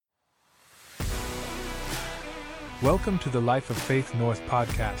Welcome to the Life of Faith North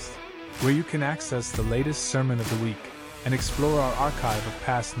podcast, where you can access the latest sermon of the week and explore our archive of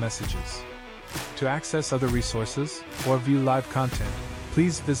past messages. To access other resources or view live content,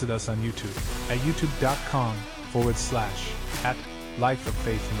 please visit us on YouTube at youtube.com/Life of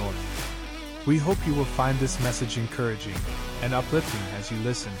Faith North. We hope you will find this message encouraging and uplifting as you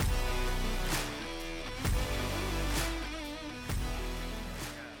listen.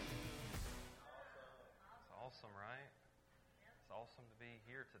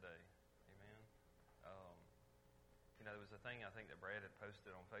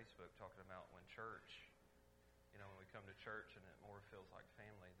 Posted on Facebook talking about when church, when we come to church and it more feels like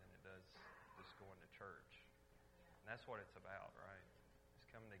family than it does just going to church. And that's what it's about, right? Just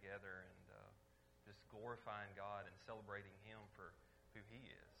coming together and just glorifying God and celebrating Him for who He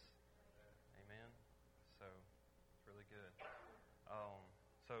is. Amen? So, it's really good.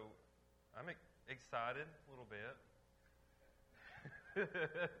 So, I'm excited a little bit.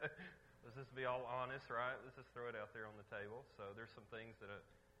 Let's just be all honest, right? Let's just throw it out there on the table. So there's some things that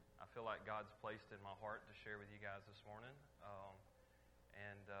I feel like God's placed in my heart to share with you guys this morning.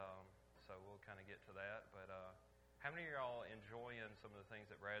 So we'll kind of get to that. But how many of y'all enjoying some of the things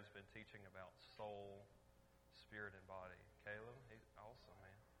that Brad's been teaching about soul, spirit, and body? Caleb? He's awesome,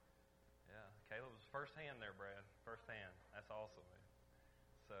 man. Yeah, Caleb was firsthand there, Brad. Firsthand. That's awesome, man.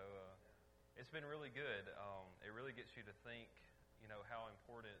 So it's been really good. It really gets you to think, how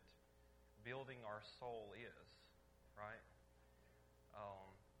important building our soul is, right?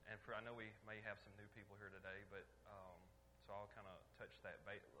 I know we may have some new people here today, but so I'll kind of touch that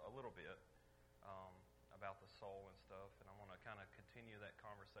a little bit about the soul and stuff, and I want to kind of continue that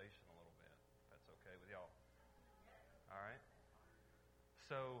conversation a little bit, if that's okay with y'all. All right.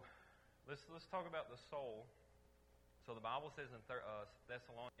 So let's talk about the soul. So the Bible says in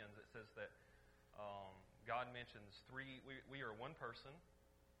Thessalonians, it says that God mentions three. We are one person.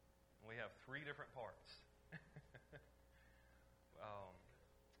 We have three different parts.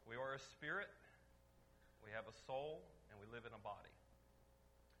 We are a spirit, we have a soul, and we live in a body.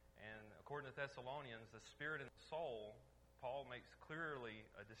 And according to Thessalonians, the spirit and the soul, Paul makes clearly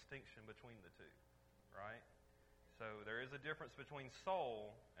a distinction between the two, right? So there is a difference between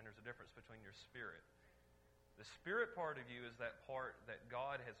soul and there's a difference between your spirit. The spirit part of you is that part that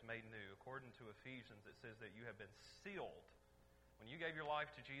God has made new. According to Ephesians, it says that you have been sealed. When you gave your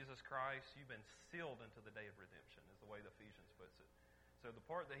life to Jesus Christ, you've been sealed into the day of redemption, is the way the Ephesians puts it. So the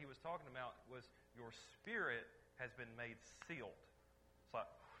part that he was talking about was your spirit has been made sealed.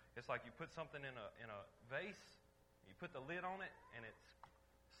 It's like you put something in a vase, you put the lid on it, and it's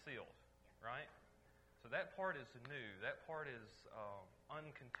sealed, right? So that part is new. That part is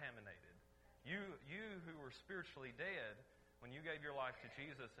uncontaminated. You who were spiritually dead, when you gave your life to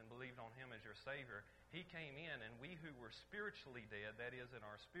Jesus and believed on Him as your Savior, He came in, and we who were spiritually dead, that is in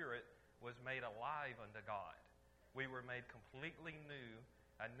our spirit, was made alive unto God. We were made completely new,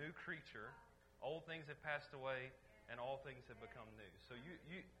 a new creature. Old things have passed away, and all things have become new. So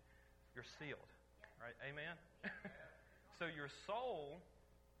you're sealed, right? Amen? So your soul,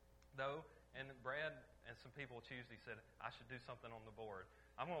 though, and Brad and some people Tuesday said, I should do something on the board.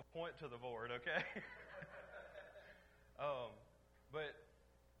 I'm going to point to the board, okay? But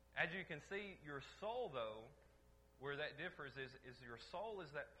as you can see, your soul, though, where that differs is your soul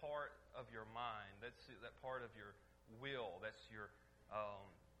is that part of your mind. That's that part of your will. That's your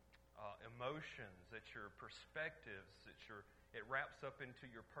emotions. That's your perspectives. It wraps up into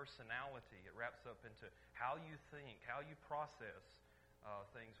your personality. It wraps up into how you think, how you process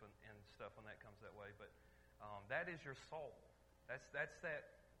things and stuff when that comes that way. But that is your soul. That's that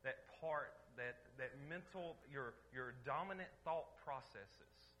part, that mental, your dominant thought processes.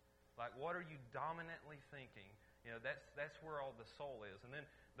 Like, what are you dominantly thinking? That's where all the soul is. And then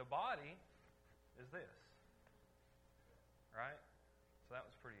the body is this. Right? So that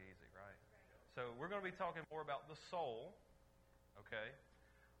was pretty easy, right? So we're going to be talking more about the soul, okay?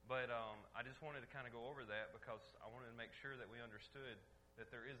 But I just wanted to kind of go over that because I wanted to make sure that we understood that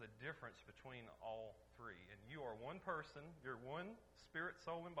there is a difference between all three. And you are one person. You're one spirit,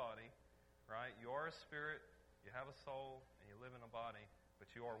 soul, and body, right? You are a spirit, you have a soul, and you live in a body, but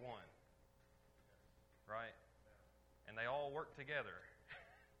you are one, right? And they all work together,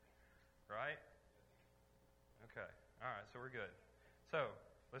 right? Okay. All right, so we're good. So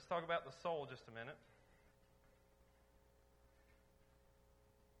let's talk about the soul just a minute.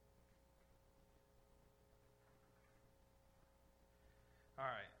 All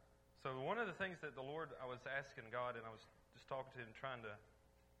right. So one of the things that the Lord, I was asking God, and I was just talking to Him, trying to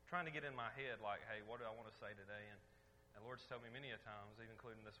get in my head, like, hey, what do I want to say today? And the Lord's told me many a times, even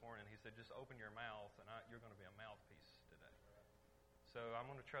including this morning, He said, just open your mouth, and you're going to be a mouthpiece today. So I'm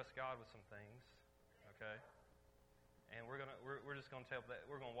going to trust God with some things, okay? And we're just going to tell that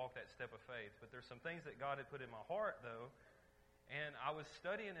we're going to walk that step of faith. But there's some things that God had put in my heart, though, and I was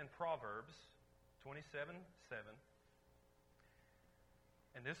studying in Proverbs 27:7,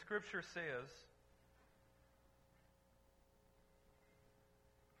 and this scripture says,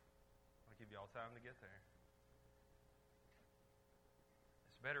 I'll give you all time to get there.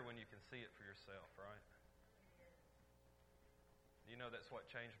 It's better when you can see it for yourself, right? You know that's what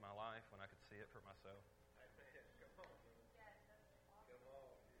changed my life, when I could see it for myself.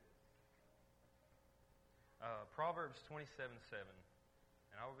 Proverbs 27:7,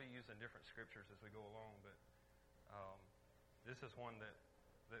 and I will be using different scriptures as we go along, but this is one that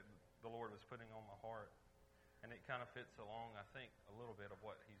the Lord was putting on my heart, and it kind of fits along, I think, a little bit of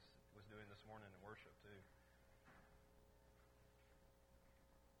what He was doing this morning in worship too.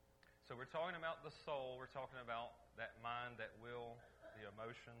 So we're talking about the soul, we're talking about that mind, that will, the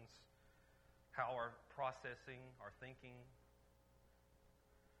emotions, how our processing, our thinking.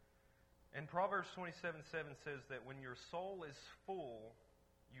 And Proverbs 27:7 says that when your soul is full,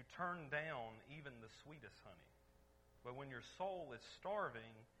 you turn down even the sweetest honey. But when your soul is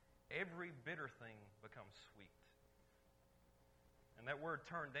starving, every bitter thing becomes sweet. And that word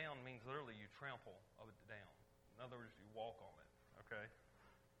turn down means literally you trample it down. In other words, you walk on it. Okay?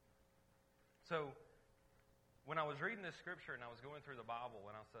 So, when I was reading this scripture and I was going through the Bible,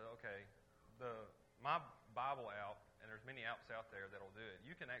 and I said, okay, my Bible app, and there's many apps out there that'll do it,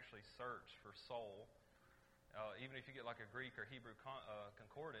 you can actually search for soul. Even if you get like a Greek or Hebrew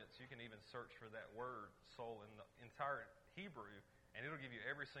concordance, you can even search for that word soul in the entire Hebrew, and it'll give you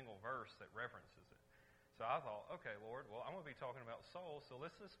every single verse that references it. So I thought, okay, Lord, well, I'm going to be talking about soul, so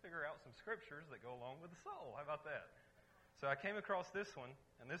let's just figure out some scriptures that go along with the soul. How about that? So I came across this one,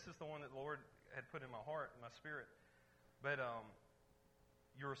 and this is the one that the Lord had put in my heart, in my spirit. But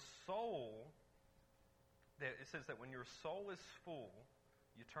your soul, it says that when your soul is full,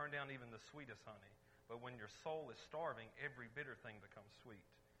 you turn down even the sweetest honey. But when your soul is starving, every bitter thing becomes sweet.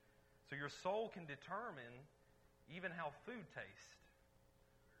 So your soul can determine even how food tastes.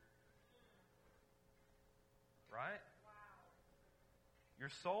 Right? Wow. Your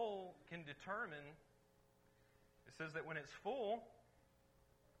soul can determine, it says that when it's full,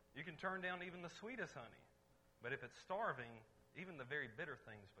 you can turn down even the sweetest honey. But if it's starving, even the very bitter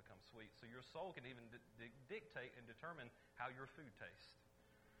things become sweet. So your soul can even dictate and determine how your food tastes.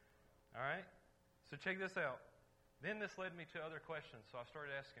 All right? So check this out. Then this led me to other questions. So I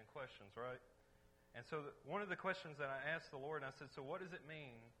started asking questions, right? And so one of the questions that I asked the Lord, and I said, so what does it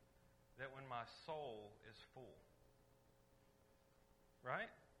mean that when my soul is full?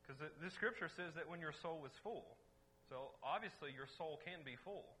 Right? Because the scripture says that when your soul is full. So obviously your soul can be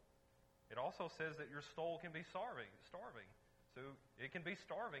full. It also says that your soul can be starving. So it can be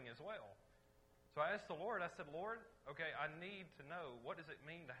starving as well. So I asked the Lord, I said, Lord, okay, I need to know, what does it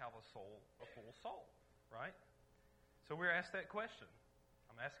mean to have a full soul, right? So we're asked that question.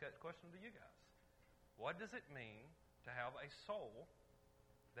 I'm asking that question to you guys. What does it mean to have a soul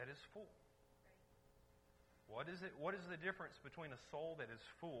that is full? What is the difference between a soul that is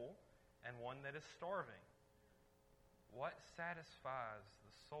full and one that is starving? What satisfies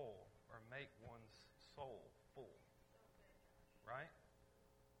the soul or make one's soul full? Right?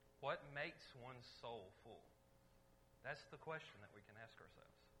 What makes one's soul full? That's the question that we can ask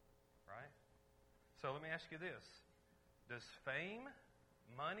ourselves. Right? So let me ask you this. Does fame,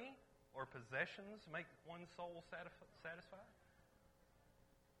 money, or possessions make one's soul satisfied?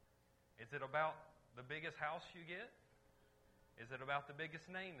 Is it about the biggest house you get? Is it about the biggest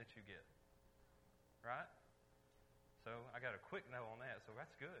name that you get? Right? So I got a quick no on that, so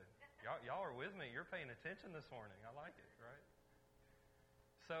that's good. Y'all are with me. You're paying attention this morning. I like it, right?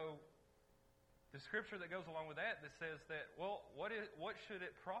 So the scripture that goes along with that says that, well, what should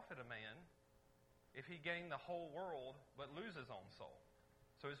it profit a man if he gained the whole world but lose his own soul?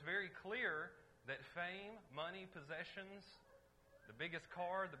 So it's very clear that fame, money, possessions, the biggest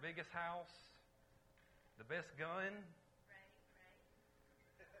car, the biggest house, the best gun,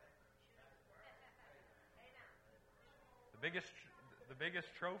 the biggest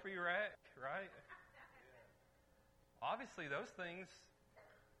trophy rack, right? Obviously, those things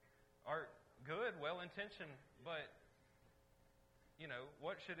are good, well-intentioned, but,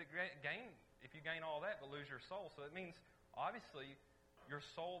 what should it gain if you gain all that but lose your soul? So it means, obviously, your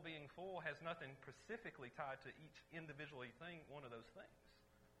soul being full has nothing specifically tied to each individually one of those things.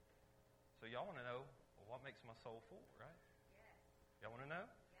 So y'all want to know, well, what makes my soul full, right? Yes. Y'all want to know?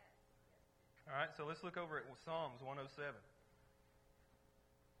 Yes. All right, so let's look over at Psalms 107.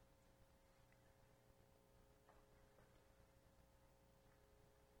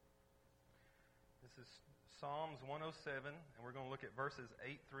 This is Psalms 107, and we're going to look at verses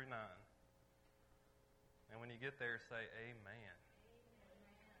 8 through 9. And when you get there, say amen.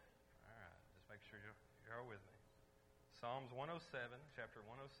 All right, just make sure you're all with me. Psalms 107, chapter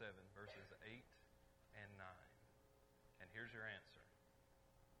 107, verses 8 and 9. And here's your answer.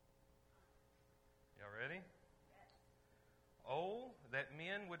 Y'all ready? Yes. Oh, that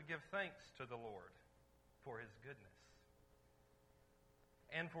men would give thanks to the Lord for His goodness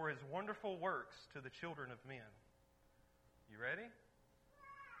and for His wonderful works to the children of men. You ready?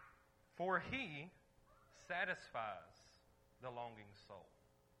 For He satisfies the longing soul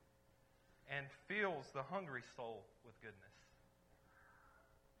and fills the hungry soul with goodness.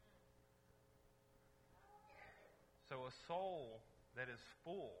 So a soul that is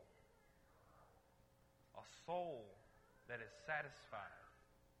full, a soul that is satisfied,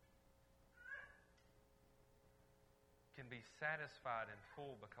 can be satisfied and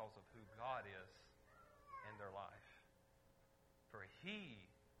full because of who God is in their life. For He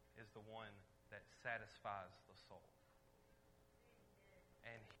is the one that satisfies the soul.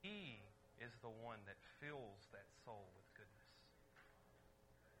 And He is the one that fills that soul with goodness.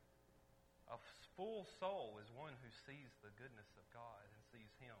 A full soul is one who sees the goodness of God and sees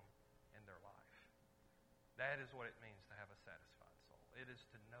Him in their life. That is what it means to have a satisfied soul. It is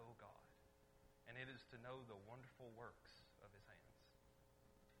to know God. And it is to know the wonderful works of His hands.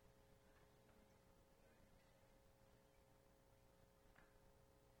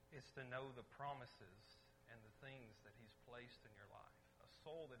 It's to know the promises and the things that He's placed in your life. A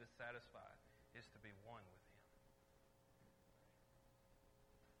soul that is satisfied is to be one with Him.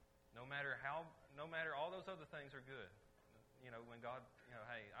 No matter all those other things are good. You know, when God,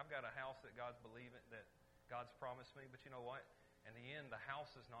 hey, I've got a house that God's believing, that God's promised me, but you know what? In the end, the house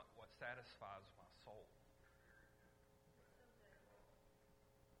is not what satisfies my soul.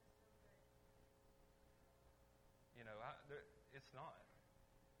 You know, it's not.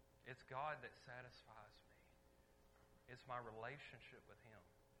 It's God that satisfies me. It's my relationship with Him.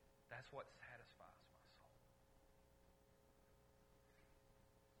 That's what satisfies my soul.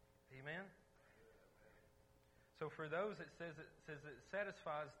 Amen? So for those, it says it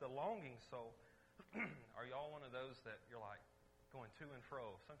satisfies the longing soul. Are y'all one of those that you're like going to and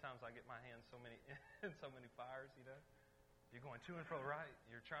fro? Sometimes I get my hands in so many fires, you know. You're going to and fro, right?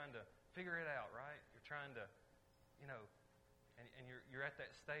 You're trying to figure it out, right? You're trying to, and you're at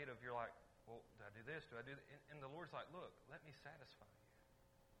that state of you're like, well, do I do this? Do I do that? And the Lord's like, look, let me satisfy you.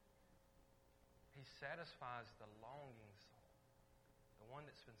 He satisfies the longing soul, the one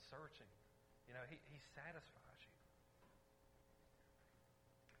that's been searching. He satisfies you.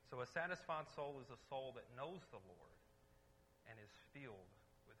 So a satisfied soul is a soul that knows the Lord and is filled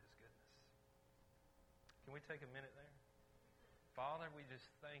with His goodness. Can we take a minute there? Father, we just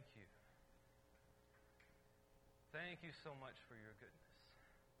thank You. Thank You so much for Your goodness.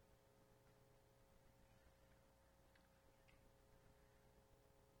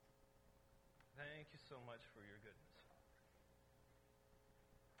 Thank You so much for Your goodness, Father.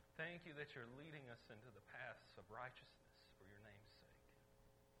 Thank You that You're leading us into the paths of righteousness for Your name's sake.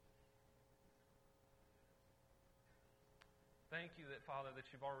 Thank You that, Father, that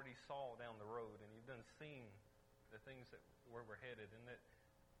You've already saw down the road and You've done seen the things where we're headed, and that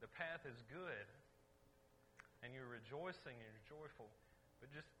the path is good and You're rejoicing and You're joyful.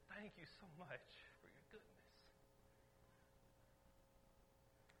 But just thank You so much for Your goodness.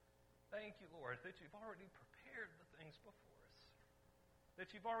 Thank You, Lord, that You've already prepared the things before us.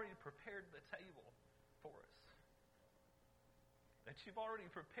 That You've already prepared the table for us. That You've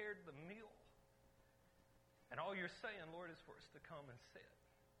already prepared the meal. And all You're saying, Lord, is for us to come and sit.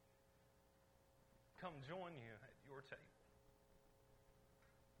 Come join You at Your table.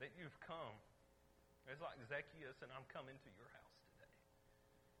 That You've come. It's like Zacchaeus, and I'm coming to Your house today.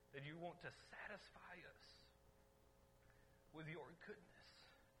 That You want to satisfy us with Your goodness.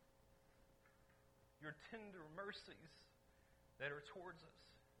 Your tender mercies that are towards us.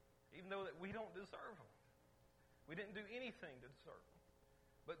 Even though that we don't deserve them. We didn't do anything to deserve them.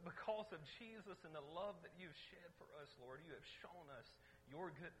 But because of Jesus and the love that You've shed for us, Lord, You have shown us Your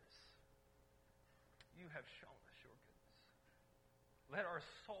goodness. You have shown us Your goodness. Let our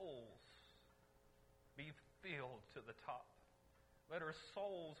souls be filled to the top. Let our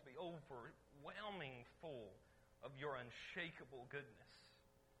souls be overwhelming full of Your unshakable goodness.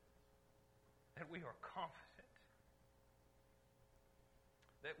 That we are confident.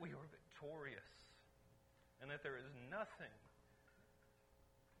 That we are victorious. And that there is nothing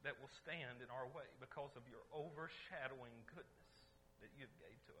that will stand in our way because of your overshadowing goodness that you've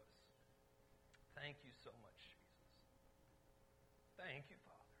gave to us. Thank you so much, Jesus. Thank you,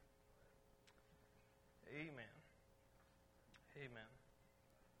 Father. Amen. Amen.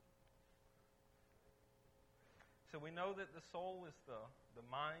 So we know that the soul is the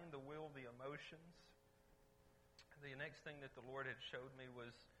mind, the will, the emotions. The next thing that the Lord had showed me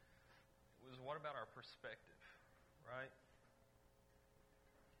was what about our perspective, right?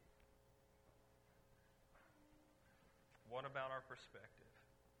 What about our perspective?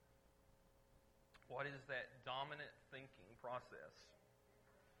 What is that dominant thinking process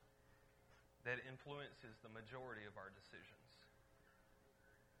that influences the majority of our decisions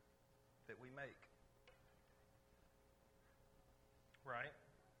that we make? Right?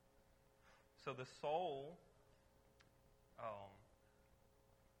 So the soul,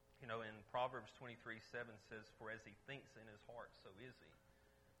 in Proverbs 23:7 says, "For as he thinks in his heart, so is he."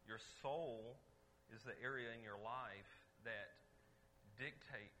 Your soul is the area in your life that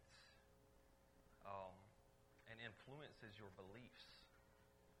dictates and influences your beliefs.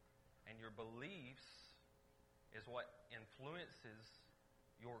 And your beliefs is what influences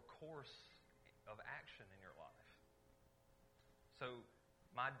your course of action in your life. So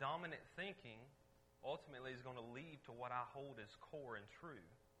my dominant thinking ultimately is going to lead to what I hold as core and true.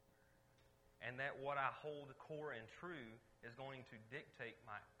 And that what I hold core and true is going to dictate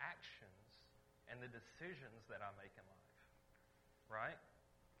my actions and the decisions that I make in life. Right?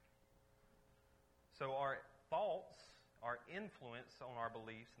 So our thoughts, our influence on our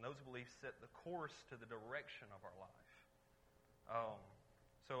beliefs, and those beliefs set the course to the direction of our life.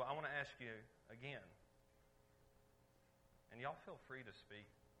 So I want to ask you again, and y'all feel free to speak,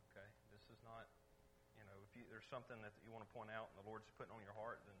 okay? This is not, if there's something that you want to point out and the Lord's putting on your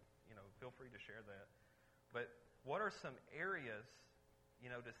heart, then, feel free to share that. But what are some areas,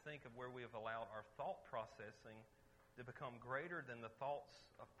 to think of where we have allowed our thought processing to become greater than the thoughts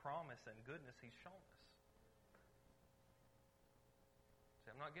of promise and goodness He's shown us? See,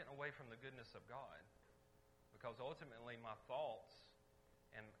 I'm not getting away from the goodness of God, because ultimately my thoughts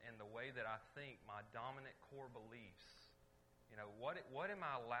and the way that I think, my dominant core beliefs, what am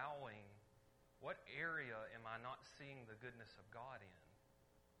I allowing, what area am I not seeing the goodness of God in,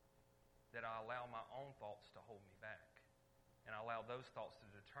 that I allow my own thoughts to hold me back, and I allow those thoughts to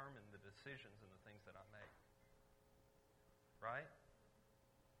determine the decisions and the things that I make? Right?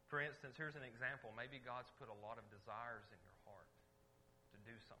 For instance, here's an example. Maybe God's put a lot of desires in your heart to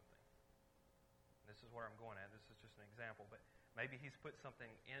do something. This is where I'm going at. This is just an example. But maybe He's put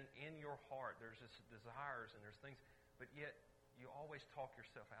something in your heart. There's just desires and there's things, but yet you always talk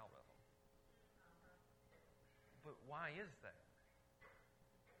yourself out of them. But why is that?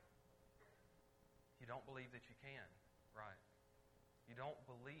 You don't believe that you can, right? You don't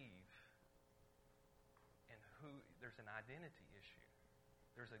believe in who. There's an identity issue.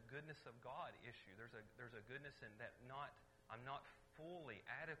 There's a goodness of God issue. There's a goodness in that I'm not fully,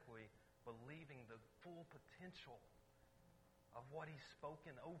 adequately believing the full potential of what He's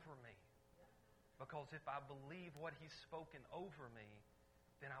spoken over me. Because if I believe what He's spoken over me,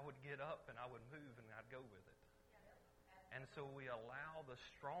 then I would get up and I would move and I'd go with it. And so we allow the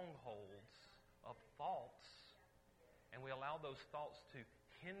strongholds of thoughts, and we allow those thoughts to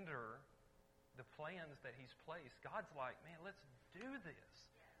hinder the plans that He's placed. God's like, man, let's do this.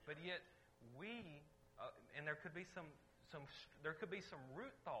 But yet and there could be some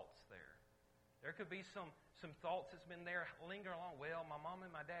root thoughts there. There could be some thoughts that's been there lingering along. Well, my mom and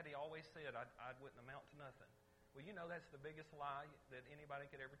my daddy always said I wouldn't amount to nothing. Well, that's the biggest lie that anybody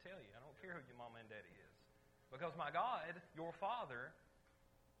could ever tell you. I don't care who your mama and daddy is. Because my God, your Father,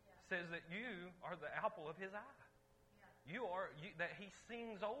 says that you are the apple of His eye. That He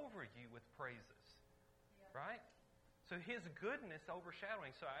sings over you with praises. Right? So His goodness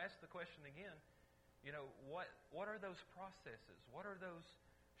overshadowing. So I ask the question again, what are those processes? What are those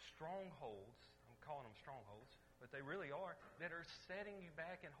strongholds? I'm calling them strongholds, but they really are, that are setting you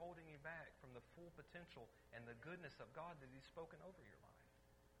back and holding you back from the full potential and the goodness of God that He's spoken over your life.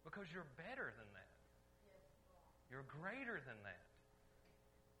 Because you're better than that. You're greater than that.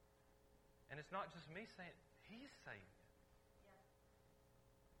 And it's not just me saying, He's saying it.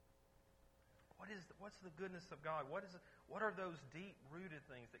 What's the goodness of God? What are those deep-rooted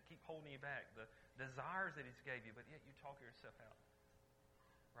things that keep holding you back? The desires that He's gave you, but yet you talk yourself out.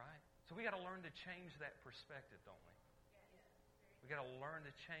 Right? So we got to learn to change that perspective, don't we? We got to learn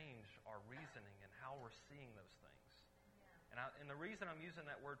to change our reasoning and how we're seeing those things. And the reason I'm using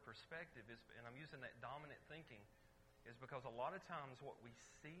that word perspective and I'm using that dominant thinking is because a lot of times what we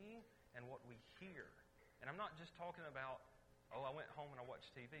see and what we hear, and I'm not just talking about Oh, I went home and I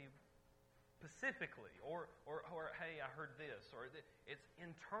watched TV specifically. Or hey, I heard this. It's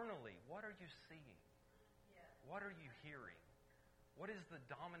internally. What are you seeing? What are you hearing? What is the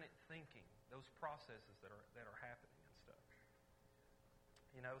dominant thinking? Those processes that are happening and stuff.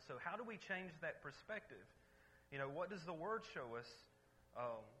 So how do we change that perspective? What does the Word show us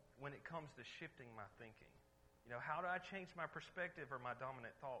when it comes to shifting my thinking? How do I change my perspective or my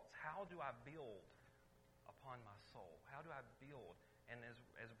dominant thoughts? How do I build upon my soul? How do I build? And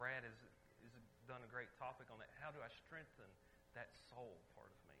as Brad has done a great topic on that, how do I strengthen that soul part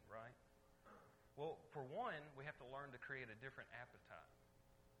of me, right? Well, for one, we have to learn to create a different appetite.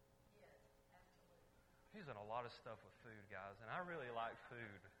 Yes, absolutely. He's done a lot of stuff with food, guys, and I really like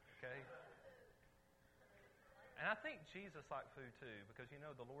food, okay? And I think Jesus liked food too, because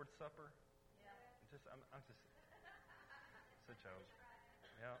the Lord's Supper. Yeah. I'm just. It's a joke.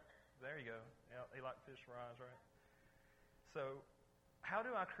 Yeah, there you go. Yeah, he liked fish fries, right? So, how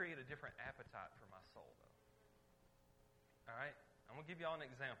do I create a different appetite for my soul, though? All right, I'm gonna give y'all an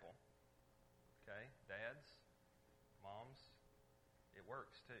example. Okay, dads, moms, it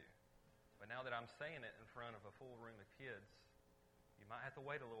works too. But now that I'm saying it in front of a full room of kids, you might have to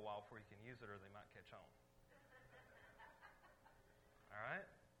wait a little while before you can use it, or they might catch on. All right?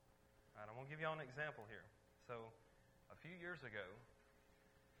 All right, I'm going to give y'all an example here. So, a few years ago,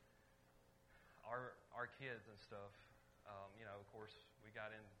 our kids and stuff, of course, we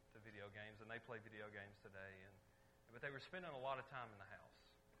got into video games, and they play video games today, but they were spending a lot of time in the house,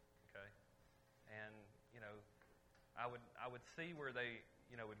 okay? And, I would see where they,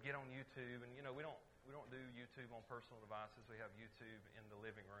 would get on YouTube, and, we don't do YouTube on personal devices. We have YouTube in the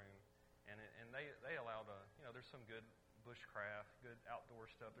living room, and they allow there's some good bushcraft, good outdoor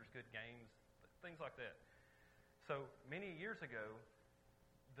stuff. There's good games, things like that. So many years ago,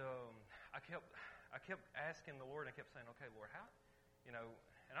 I kept asking the Lord. I kept saying, "Okay, Lord, how, and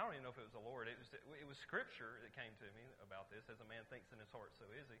I don't even know if it was the Lord. It was Scripture that came to me about this. As a man thinks in his heart, so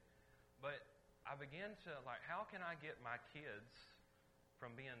is he. But I began to how can I get my kids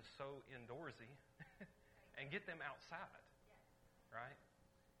from being so indoorsy and get them outside, right?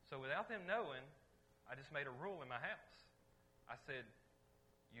 So without them knowing, I just made a rule in my house. I said,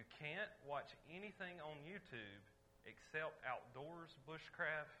 you can't watch anything on YouTube except outdoors,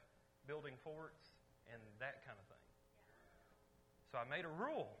 bushcraft, building forts, and that kind of thing. So I made a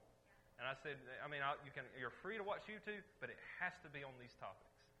rule, and I said, you're free to watch YouTube, but it has to be on these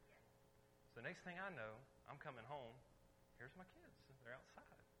topics. So the next thing I know, I'm coming home. Here's my kids. They're outside.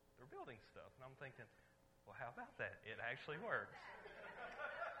 They're building stuff, and I'm thinking, well, how about that? It actually works,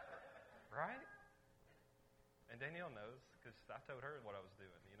 right? And Danielle knows, because I told her what I was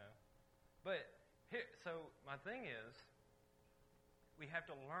doing, But so my thing is, we have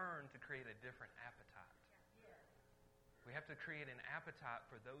to learn to create a different appetite. We have to create an appetite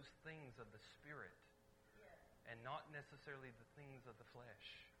for those things of the Spirit, and not necessarily the things of the flesh.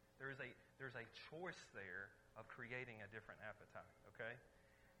 There's a choice there of creating a different appetite. Okay,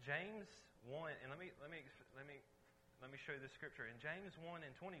 James 1, and let me show you the scripture in James 1:21.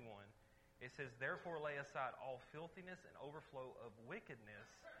 It says, therefore lay aside all filthiness and overflow of wickedness,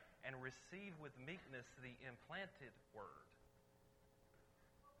 and receive with meekness the implanted word.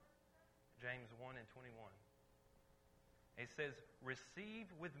 James 1:21. It says, receive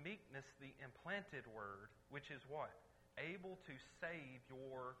with meekness the implanted word, which is what? Able to save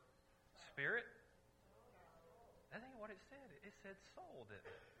your spirit. That ain't what it said. It said soul, didn't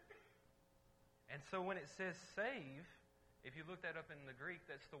it? And so when it says save, if you look that up in the Greek,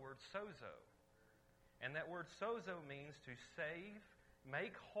 that's the word sozo. And that word sozo means to save,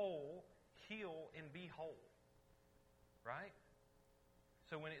 make whole, heal, and be whole. Right?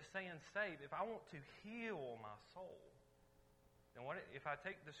 So when it's saying save, if I want to heal my soul, then if I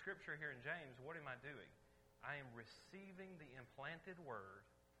take the scripture here in James, what am I doing? I am receiving the implanted word,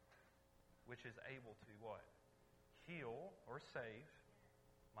 which is able to what? Heal or save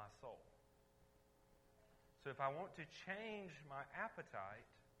my soul. So if I want to change my appetite,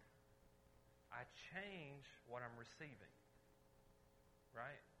 I change what I'm receiving.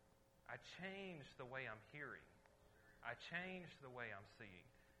 Right? I change the way I'm hearing. I change the way I'm seeing.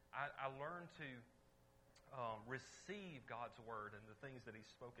 I learn to receive God's word and the things that He's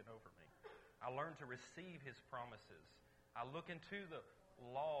spoken over me. I learn to receive His promises. I look into the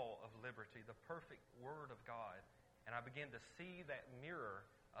law of liberty, the perfect word of God, and I begin to see that mirror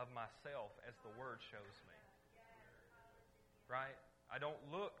of myself as the word shows me. Right? I don't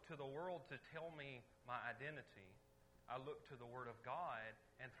look to the world to tell me my identity. I look to the Word of God,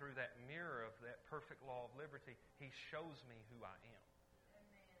 and through that mirror of that perfect law of liberty, He shows me who I am.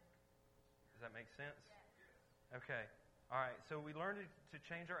 Amen. Does that make sense? Okay. All right, so we learned to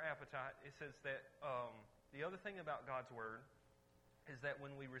change our appetite. It says that the other thing about God's Word is that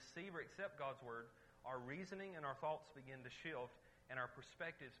when we receive or accept God's Word, our reasoning and our thoughts begin to shift and our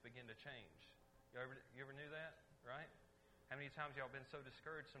perspectives begin to change. You ever knew that, right? How many times y'all been so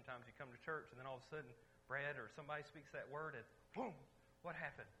discouraged sometimes you come to church and then all of a sudden Brad or somebody speaks that word and boom, what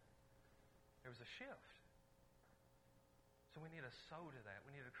happened? There was a shift. So we need to sow to that.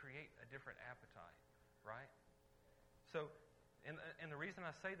 We need to create a different appetite, right? So, and the reason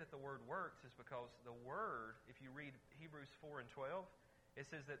I say that the Word works is because the Word, if you read Hebrews 4 and 12, it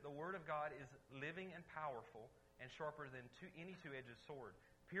says that the Word of God is living and powerful and sharper than any two-edged sword,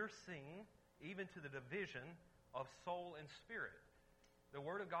 piercing even to the division of soul and spirit. The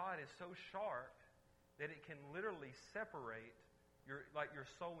Word of God is so sharp that it can literally separate your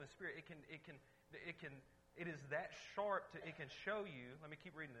soul and spirit. It is that sharp it can show you. Let me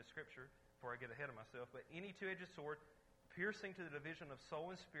keep reading the scripture before I get ahead of myself. But any two-edged sword, piercing to the division of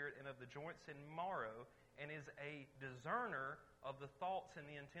soul and spirit and of the joints and marrow, and is a discerner of the thoughts and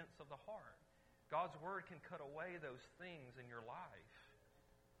the intents of the heart. God's Word can cut away those things in your life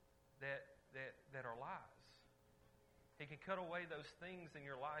that are lies. He can cut away those things in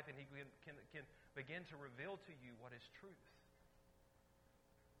your life, and He can begin to reveal to you what is truth.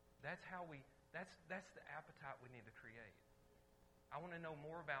 That's the appetite we need to create. I want to know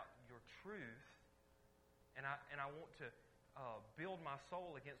more about your truth, and I want to build my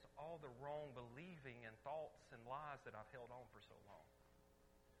soul against all the wrong believing and thoughts and lies that I've held on for so long.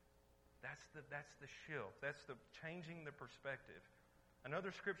 That's the shift. That's the changing the perspective.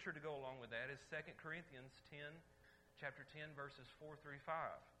 Another scripture to go along with that is 2 Corinthians 10, chapter 10, verses 4 through 5.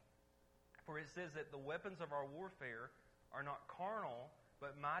 For it says that the weapons of our warfare are not carnal,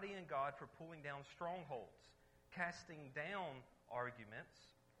 but mighty in God for pulling down strongholds, casting down arguments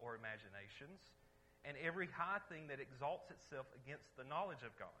or imaginations, and every high thing that exalts itself against the knowledge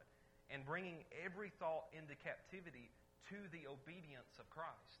of God, and bringing every thought into captivity to the obedience of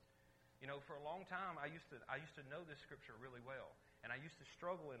Christ. You know, for a long time, I used to know this scripture really well, and I used to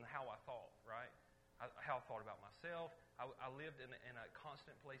struggle in how I thought, right? How I thought about myself. I lived in a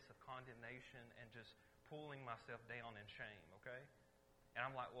constant place of condemnation and just pulling myself down in shame, okay? And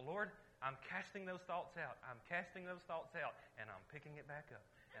I'm like, well, Lord, I'm casting those thoughts out. I'm casting those thoughts out, and I'm picking it back up,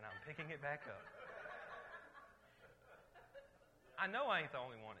 and I'm picking it back up. I know I ain't the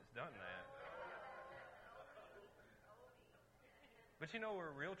only one that's done that. But you know where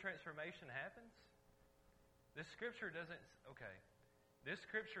real transformation happens? This scripture does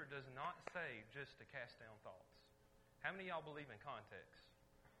not say just to cast down thoughts. How many of y'all believe in context?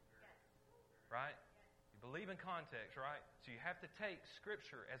 Right? You believe in context, right? So you have to take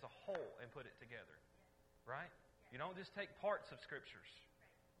scripture as a whole and put it together. Right? You don't just take parts of scriptures.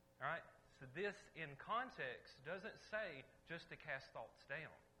 All right? So this, in context, doesn't say just to cast thoughts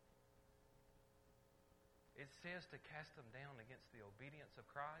down. It says to cast them down against the obedience of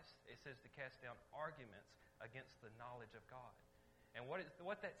Christ. It says to cast down arguments against the knowledge of God. And what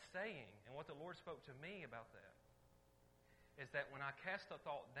that's saying, and what the Lord spoke to me about that, is that when I cast a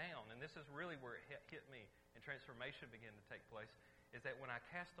thought down, and this is really where it hit me, and transformation began to take place, is that when I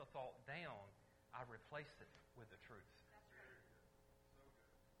cast a thought down, I replace it with the truth.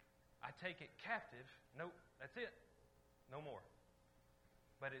 I take it captive. Nope, that's it. No more.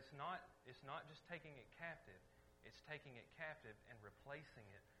 But it's not just taking it captive. It's taking it captive and replacing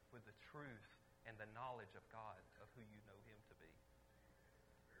it with the truth and the knowledge of God, of who you know Him to be.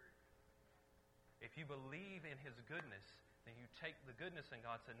 If you believe in His goodness, then you take the goodness in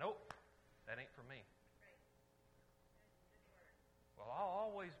God and say, nope, that ain't for me. Well,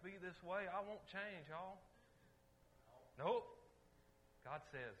 I'll always be this way. I won't change, y'all. Nope. God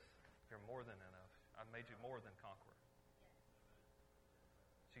says, you're more than enough. I've made you more than conqueror.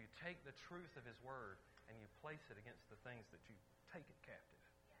 So you take the truth of His Word and you place it against the things that you take it captive.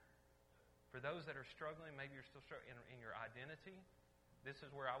 For those that are struggling, maybe you're still struggling in your identity. This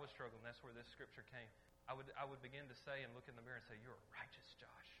is where I was struggling. That's where this scripture came. I would begin to say and look in the mirror and say, you're righteous,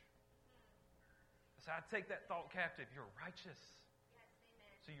 Josh. So I take that thought captive. You're righteous. Yes,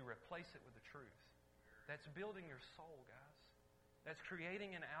 amen. So you replace it with the truth. That's building your soul, guys. That's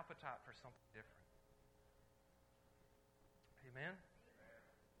creating an appetite for something different. Amen?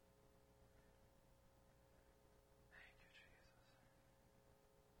 Thank you, Jesus.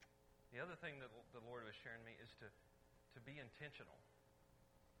 The other thing that the Lord was sharing me is to be intentional.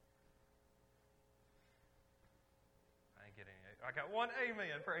 I ain't getting it. I got one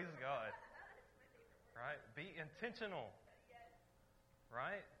amen, praise God. Right? Be intentional.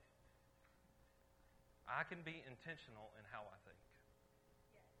 Right? I can be intentional in how I think.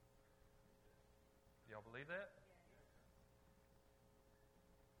 Y'all believe that?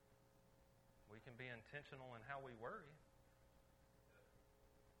 We can be intentional in how we worry.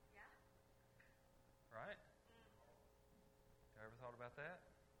 Yeah. Right? You ever thought about that?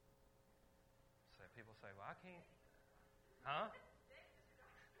 People say, well, I can't. Huh?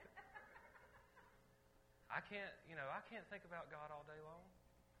 I can't think about God all day long.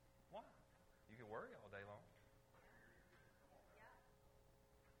 Why? You can worry all day long.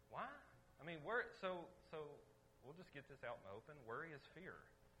 Why? I mean, so we'll just get this out in the open. Worry is fear.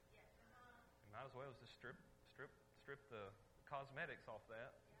 You might as well just strip the cosmetics off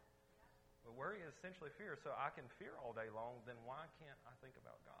that. But worry is essentially fear. So I can fear all day long, then why can't I think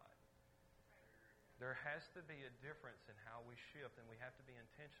about God? There has to be a difference in how we shift, and we have to be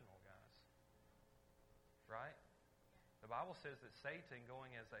intentional, guys. Right? The Bible says that Satan,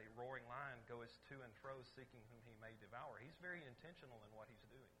 going as a roaring lion, goes to and fro seeking whom he may devour. He's very intentional in what he's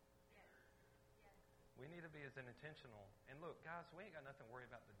doing. We need to be as intentional. And look, guys, we ain't got nothing to worry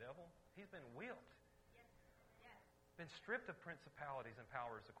about the devil. He's been whipped. Been stripped of principalities and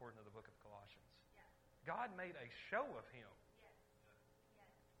powers according to the book of Colossians. God made a show of him.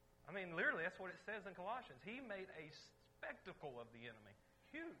 I mean, literally, that's what it says in Colossians. He made a spectacle of the enemy.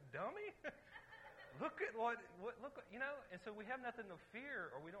 You dummy! Look at what and so we have nothing to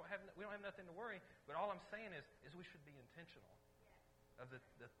fear, or we don't have nothing to worry. But all I'm saying is we should be intentional of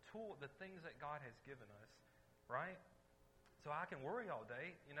the things that God has given us, right? So I can worry all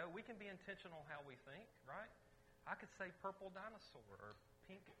day. We can be intentional how we think, right? I could say purple dinosaur or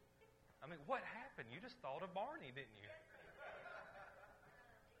pink. I mean, what happened? You just thought of Barney, didn't you?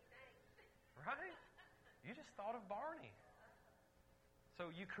 Right? You just thought of Barney. So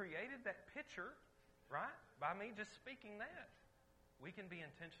you created that picture, right? By me just speaking that. We can be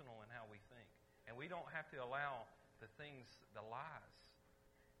intentional in how we think. And we don't have to allow the things, the lies,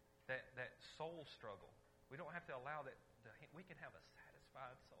 that soul struggle. We don't have to allow that. We can have a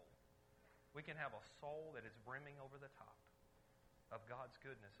satisfied soul. We can have a soul that is brimming over the top of God's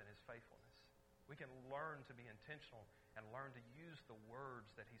goodness and His faithfulness. We can learn to be intentional and learn to use the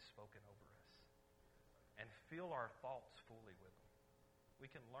words that He's spoken over us and fill our thoughts fully with them. We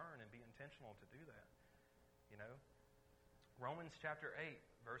can learn and be intentional to do that. Romans chapter 8,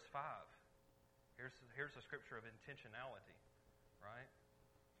 verse 5. Here's a scripture of intentionality, right?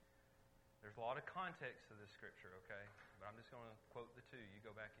 There's a lot of context to this scripture, okay? But I'm just going to quote the two. You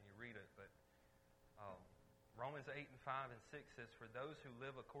go back and you read it. But Romans 8 and 5 and 6 says, "For those who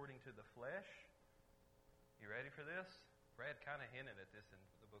live according to the flesh," you ready for this? Brad kind of hinted at this in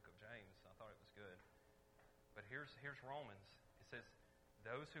the book of James. I thought it was good. But here's Romans. It says,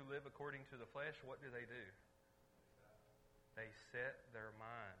 those who live according to the flesh, what do? They set their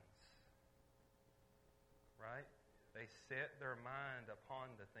minds. Right? They set their mind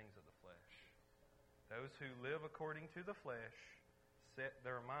upon the things of the flesh. Those who live according to the flesh set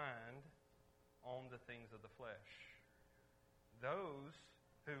their mind on the things of the flesh. Those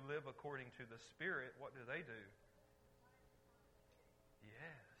who live according to the Spirit, what do?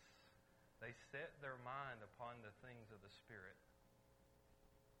 Yes. They set their mind upon the things of the Spirit.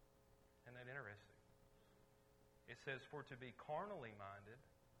 Isn't that interesting? It says, "For to be carnally minded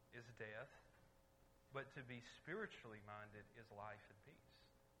is death, but to be spiritually minded is life and peace."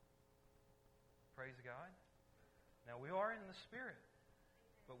 Praise God. Now, we are in the Spirit,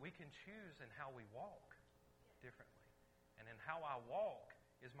 but we can choose in how we walk differently. And in how I walk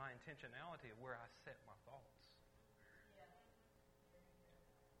is my intentionality of where I set my thoughts.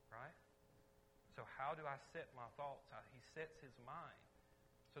 Right? So how do I set my thoughts? He sets His mind.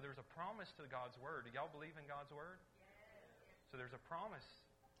 So there's a promise to God's Word. Do y'all believe in God's Word? So there's a promise.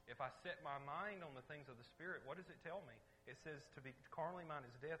 If I set my mind on the things of the Spirit, what does it tell me? It says to be carnally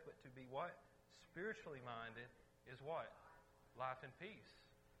minded is death, but to be what? Spiritually minded is what? Life and peace.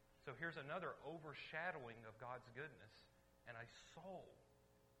 So here's another overshadowing of God's goodness and a soul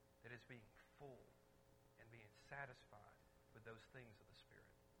that is being full and being satisfied with those things of the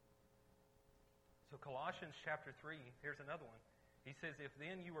Spirit. So Colossians chapter 3, here's another one. He says, "If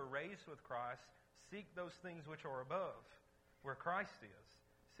then you were raised with Christ, seek those things which are above, where Christ is,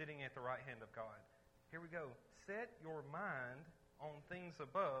 sitting at the right hand of God." Here we go. "Set your mind on things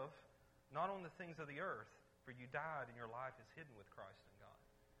above, not on the things of the earth, for you died and your life is hidden with Christ in God."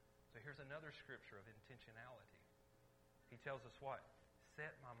 So here's another scripture of intentionality. He tells us what?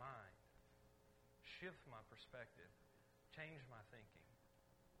 Set my mind. Shift my perspective. Change my thinking.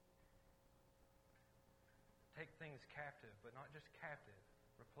 Take things captive, but not just captive.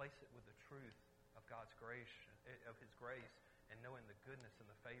 Replace it with the truth of God's grace, of His grace, and knowing the goodness and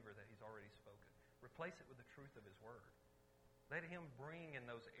the favor that He's already spoken. Replace it with the truth of His Word. Let Him bring in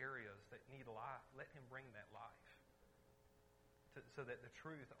those areas that need life. Let Him bring that life so that the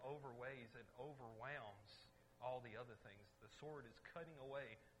truth overweighs and overwhelms all the other things. The sword is cutting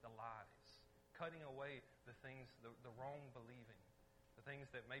away the lies, cutting away the things, the wrong believing, the things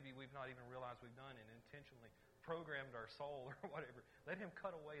that maybe we've not even realized we've done and intentionally programmed our soul or whatever. Let Him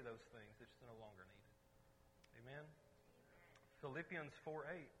cut away those things that's no longer needed. Amen? Philippians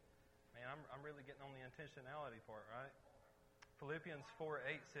 4:8. Man, I'm really getting on the intentionality part, right? Philippians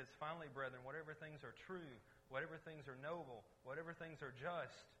 4:8 says, "Finally, brethren, whatever things are true, whatever things are noble, whatever things are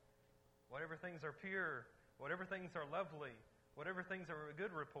just, whatever things are pure, whatever things are lovely, whatever things are a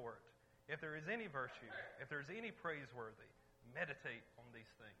good report, if there is any virtue, if there is any praiseworthy, meditate on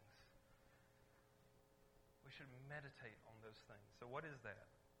these things." We should meditate on those things. So what is that?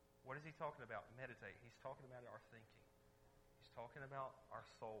 What is he talking about? Meditate. He's talking about our thinking. He's talking about our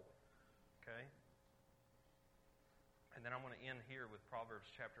soul. Okay? And then I'm going to end here with Proverbs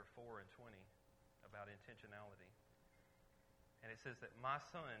chapter 4 and 20 about intentionality. And it says that, "My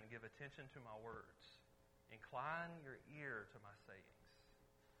son, give attention to my words. Incline your ear to my sayings.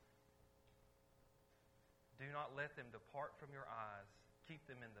 Do not let them depart from your eyes. Keep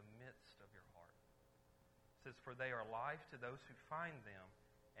them in the midst of your heart." It says, "For they are life to those who find them,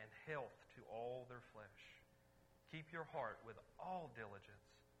 and health to all their flesh. Keep your heart with all diligence,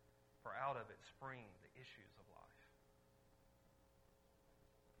 for out of it spring the issues of life."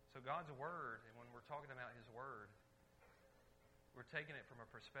 So God's Word, and when we're talking about His Word, we're taking it from a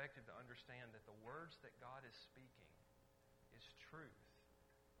perspective to understand that the words that God is speaking is truth.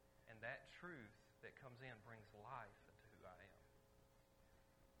 And that truth that comes in brings life into who I am.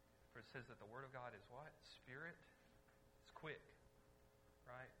 For it says that the Word of God is what? Spirit. It's quick.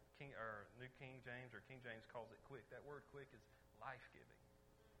 Right? New King James or King James calls it quick. That word quick is life-giving.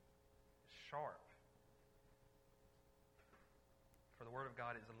 It's sharp. For the Word of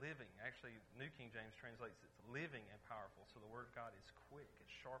God is living. Actually, New King James translates it's living and powerful. So the Word of God is quick.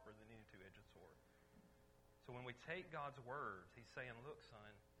 It's sharper than any two-edged sword. So when we take God's words, He's saying, "Look,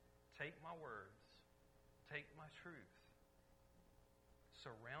 son, take my words, take my truth,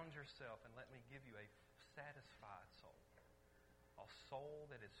 surround yourself, and let me give you a satisfied soul. A soul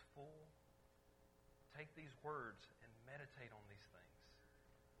that is full. Take these words and meditate on these things.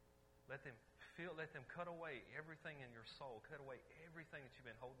 Let them cut away everything in your soul. Cut away everything that you've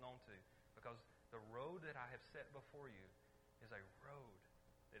been holding on to. Because the road that I have set before you is a road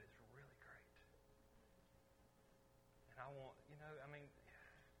that is really great." And I want,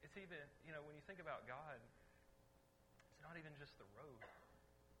 it's even, when you think about God, it's not even just the road.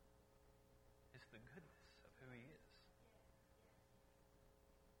 It's the goodness of who He is.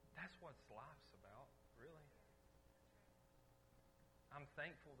 That's what life's about, really. I'm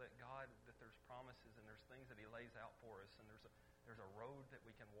thankful that there's promises and there's things that He lays out for us, and there's a road that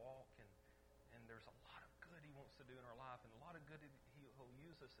we can walk, and there's a lot of good He wants to do in our life, and a lot of good He'll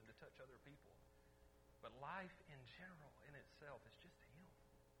use us and to touch other people. But life in general, in itself, is just Him.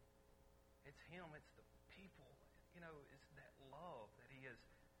 It's Him. It's the people. It's that love that He has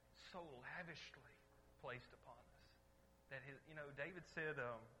so lavishly placed upon us. That David said.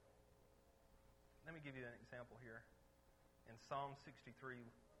 Let me give you an example here. In Psalm 63,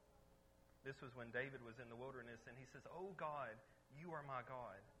 this was when David was in the wilderness, and he says, "Oh God, you are my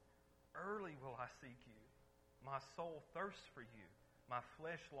God. Early will I seek you. My soul thirsts for you. My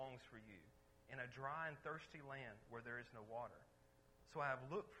flesh longs for you in a dry and thirsty land where there is no water. So I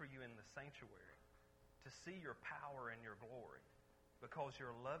have looked for you in the sanctuary to see your power and your glory, because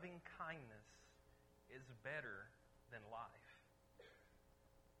your loving kindness is better than life.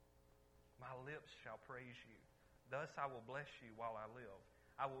 My lips shall praise you. Thus I will bless you while I live.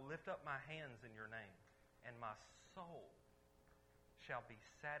 I will lift up my hands in your name, and my soul shall be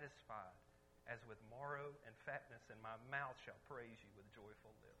satisfied as with marrow and fatness, and my mouth shall praise you with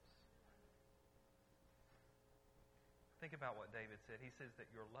joyful lips." Think about what David said. He says that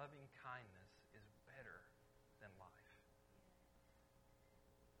your loving kindness is better than life.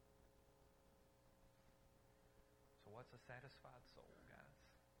 So what's a satisfied soul, guys?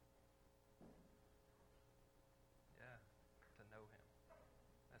 Yeah, to know Him.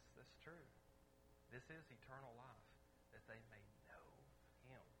 That's true. This is eternal life, that they may know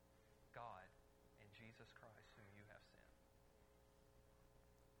Him, God, and Jesus Christ, whom you have sent.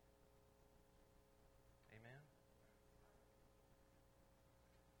 Amen?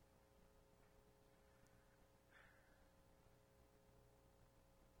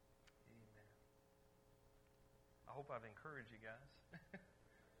 Amen. I hope I've encouraged you guys.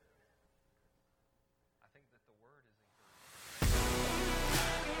 I think that the Word is encouraging.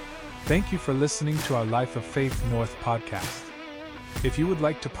 Thank you for listening to our Life of Faith North podcast. If you would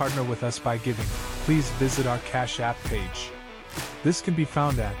like to partner with us by giving, please visit our Cash App page. This can be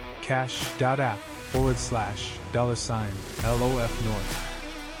found at cash.app/$LOF North.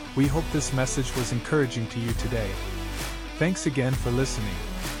 We hope this message was encouraging to you today. Thanks again for listening,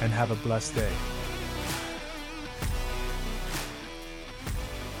 and have a blessed day.